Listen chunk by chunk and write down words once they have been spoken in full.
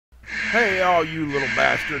Hey, all you little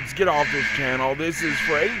bastards, get off this channel. This is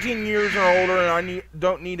for 18 years or older, and I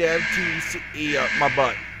don't need to have TCE up my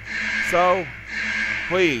butt. So,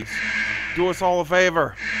 please, do us all a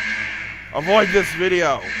favor. Avoid this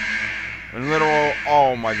video. And literal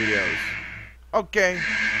all my videos. Okay.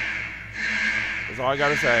 That's all I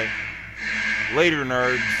gotta say. Later,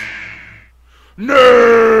 nerds.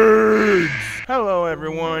 Nerds! Hello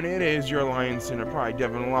everyone, it is your Lion Center Pride,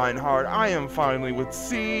 Devon Lionheart. I am finally with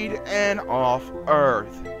Seed and off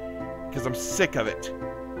Earth. Because I'm sick of it.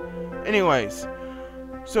 Anyways,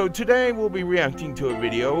 so today we'll be reacting to a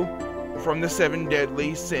video from the 7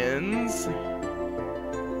 Deadly Sins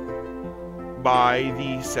by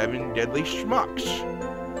the 7 Deadly Schmucks.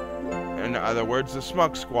 In other words, the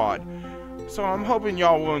Schmuck Squad. So I'm hoping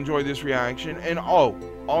y'all will enjoy this reaction. And oh,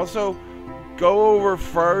 also, go over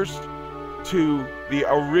first to the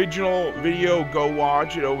original video. Go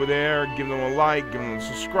watch it over there. Give them a like, give them a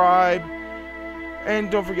subscribe. And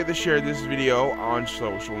don't forget to share this video on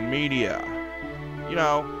social media. You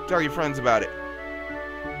know, tell your friends about it.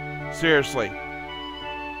 Seriously.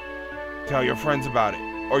 Tell your friends about it,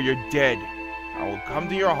 or you're dead. I will come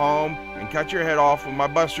to your home and cut your head off with my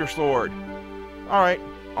Buster Sword. Alright,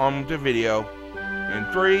 on to video. In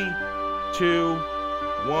 3, 2,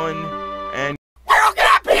 1, and...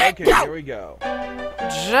 Okay, here we go.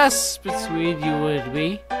 Just between you and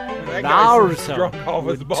me, That guy's Naruto drunk off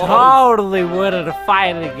his balls. totally wouldn't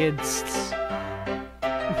fight against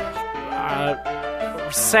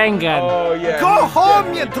Sengun. Oh, yeah. Go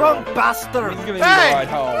home, dead. you drunk bastard! He's gonna need a ride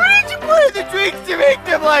home. Where did you put in the drinks to make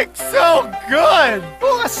them, like, so good?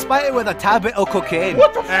 Oh, I spite it with a tablet of cocaine.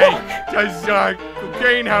 What the Hey, fuck? does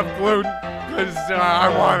cocaine have gluten? Because I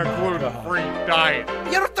want a gluten-free diet.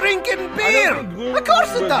 You're drinking I beer! don't think gluten Of course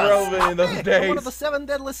it was does! relevant in those Hey, days. one of the 7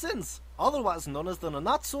 deadly sins, otherwise known as the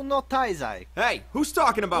Nanatsu no Taizai. Hey, who's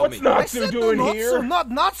talking about What's me? I Natsu said doing Nanatsu, here? not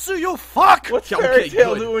Natsu, you fuck! What's Okay, Fairy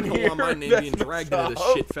Tail good. doing Don't here? want my name That's being dragged into this messed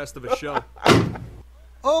up. shit fest of a show.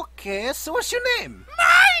 Okay, so what's your name?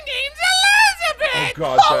 My name's Elizabeth! Oh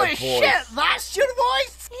god, Holy that voice. shit, that's your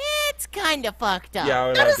voice? It's kinda fucked up. Yeah, I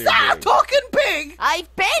would That have is to that a agree. talking pig?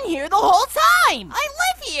 I've been here the whole time! I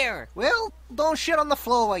live here! Well, don't shit on the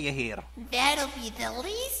floor while you're here. That'll be the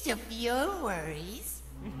least of your worries.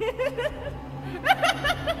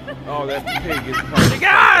 Oh, that pig is funny.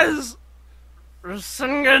 Guys!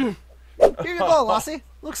 Sengun! Here you go, lassie.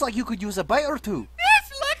 Looks like you could use a bite or two.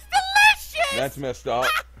 This looks delicious! That's messed up.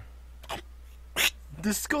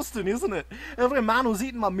 Disgusting, isn't it? Every man who's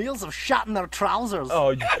eaten my meals have shat in their trousers. Oh,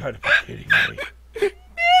 you gotta be kidding me. This is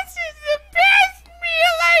the best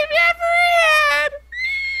meal I've ever had!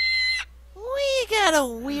 We got a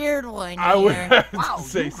weird one I would here. have to Wow,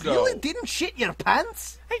 say you so. really didn't shit your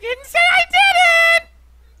pants? I didn't say I did it!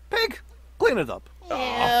 Pig, clean it up. Ew.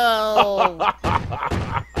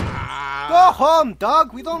 Go home,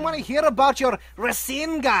 dog. We don't want to hear about your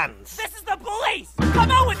racine guns. This is the police! Come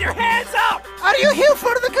on with your hands up! Are you here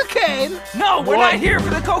for the cocaine? No, we're What? not here for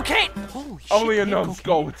the cocaine! Holy shit. Only a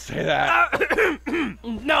numbskull would say that.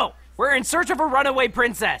 No, we're in search of a runaway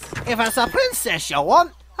princess. If it's a princess you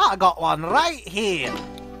want, I got one right here.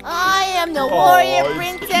 I am the warrior it's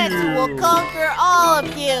princess who will cute. conquer all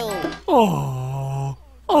of you! Oh,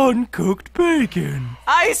 uncooked bacon.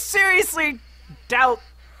 I seriously doubt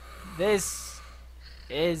this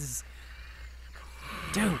is...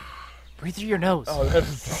 Dude, breathe through your nose. Oh, that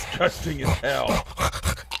is disgusting as hell.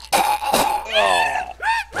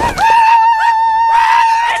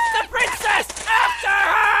 It's the princess! After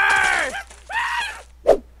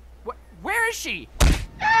her! Where is she?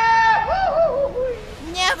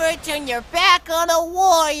 Never turn your back on a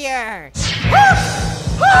warrior!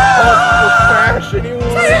 Trash anyone?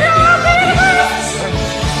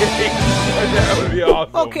 That would be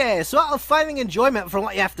awesome. Okay, so out of finding enjoyment from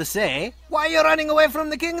what you have to say, why are you running away from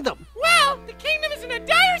the kingdom? Well, the kingdom is in a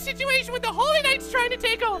dire situation with the Holy Knights trying to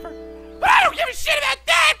take over. But I don't give a shit about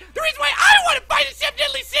that! The reason why I want to fight the 7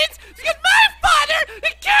 Deadly Sins is because my father,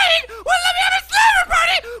 the king, wouldn't let me have a slumber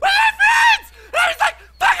party with my friends! And I was like,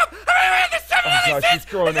 fuck him! I'm gonna have the 7 Oh Deadly gosh, Sins! he's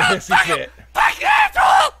throwing a and hissy fuck him! fit. Fuck you,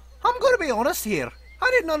 asshole! I'm gonna be honest here. I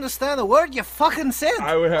didn't understand a word you fucking said.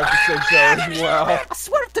 I would have to say so as well. I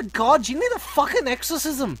swear to God, you need a fucking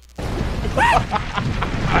exorcism.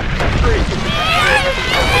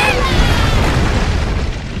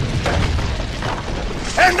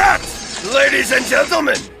 And that, ladies and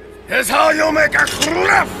gentlemen, is how you make a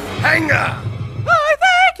cliffhanger. I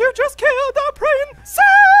think you just killed the princess!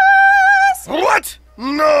 What?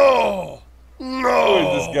 No. Who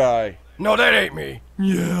No. is this guy? No, that ain't me.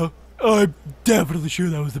 Yeah, I'm definitely sure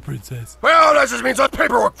that was the princess. Well, that just means that's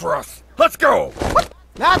paperwork for us. Let's go.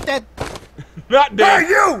 Not dead. Not dead. Hey,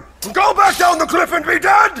 you! Go back down the cliff and be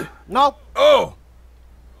dead! Nope. Oh.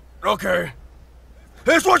 Okay.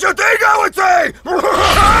 It's what you think I would say!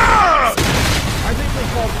 I think they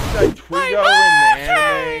called this guy Twigo in the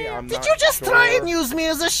anime. I'm Did not you just sure. try and use me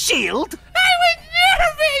as a shield? I was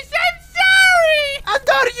nervous. I'm sorry. And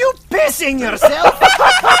are you pissing yourself?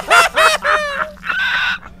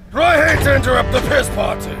 I hate to interrupt the piss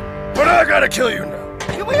party, but I gotta kill you now.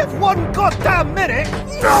 Can we have one goddamn minute?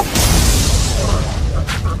 No!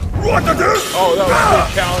 What the deuce? Oh, that was a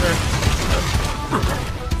good counter.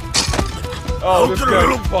 Oh, How this can a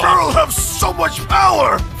little guy's fucked. girl have so much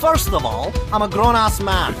power? First of all, I'm a grown-ass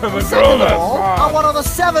man. I'm a Second of grown-ass all, man. I'm one of the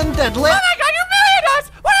 7 deadly... Oh my God, you million us.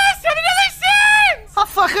 What are the 7 deadly sins? I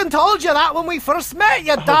fucking told you that when we first met,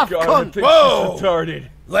 you Oh, daft God, I cunt. think Whoa. she's retarded.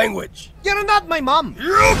 Language. You're not my mum.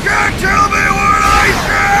 You can't tell me what I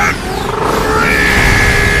can't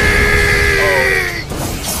read!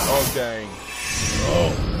 Oh, dang.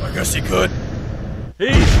 Oh, I guess he could.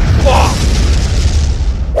 He's fucked.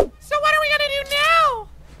 So what are we gonna do now?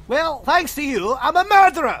 Well, thanks to you, I'm a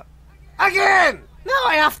murderer. Again! Now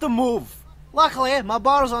I have to move. Luckily, my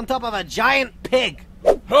bar's on top of a giant pig.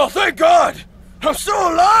 Oh, thank God! I'm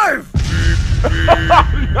still alive!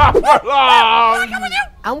 Not for long.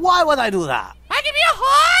 And why would I do that? I can be a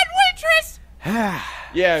hot waitress.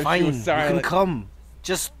 Yeah, she Fine, was you silent. can come.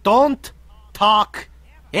 Just don't talk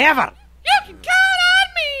ever. You can count on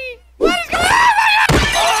me. What is going on?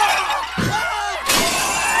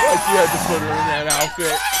 Like you had to put her in that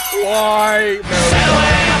outfit. Why?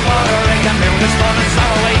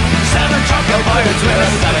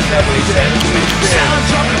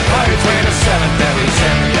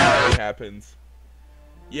 It happens.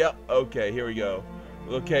 Yep, okay, here we go.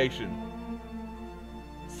 Location.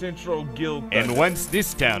 Central Guild Thunder. And once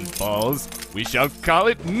this town falls, we shall call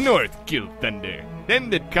it North Guild Thunder. Then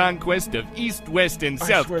the conquest of East, West, and I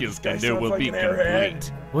South swear Guild this guy Thunder sounds will like be an airhead.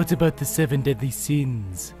 complete. What about the 7 deadly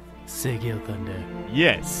sins? Say Gil Thunder.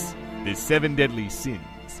 Yes, the 7 deadly sins.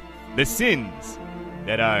 The sins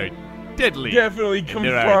that are deadly. Definitely And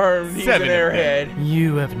there are confirmed he's an 7 of them. airhead.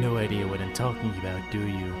 You have no idea what I'm talking about, do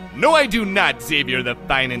you? No, I do not, Xavier the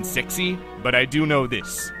Fine and Sexy, but I do know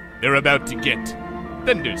this. They're about to get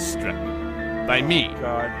thunderstruck by me,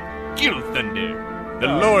 God. Gil Thunder, the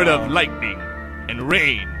Oh, Lord no. of Lightning and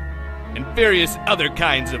Rain and various other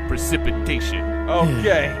kinds of precipitation.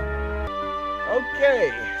 Okay.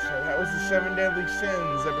 Okay, so that was the 7 Deadly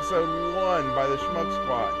Sins, episode 1 by the Schmucks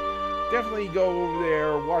Squad. Definitely go over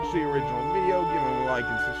there, watch the original video, give them a like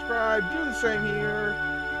and subscribe, do the same here,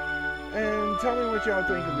 and tell me what y'all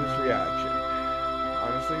think of this reaction.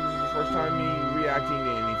 Honestly, this is the first time me reacting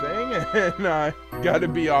to anything, and I gotta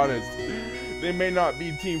be honest, they may not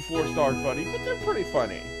be Team 4-star funny, but they're pretty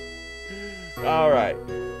funny. Alright.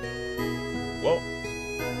 Well,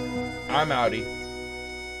 I'm outie.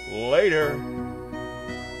 Later.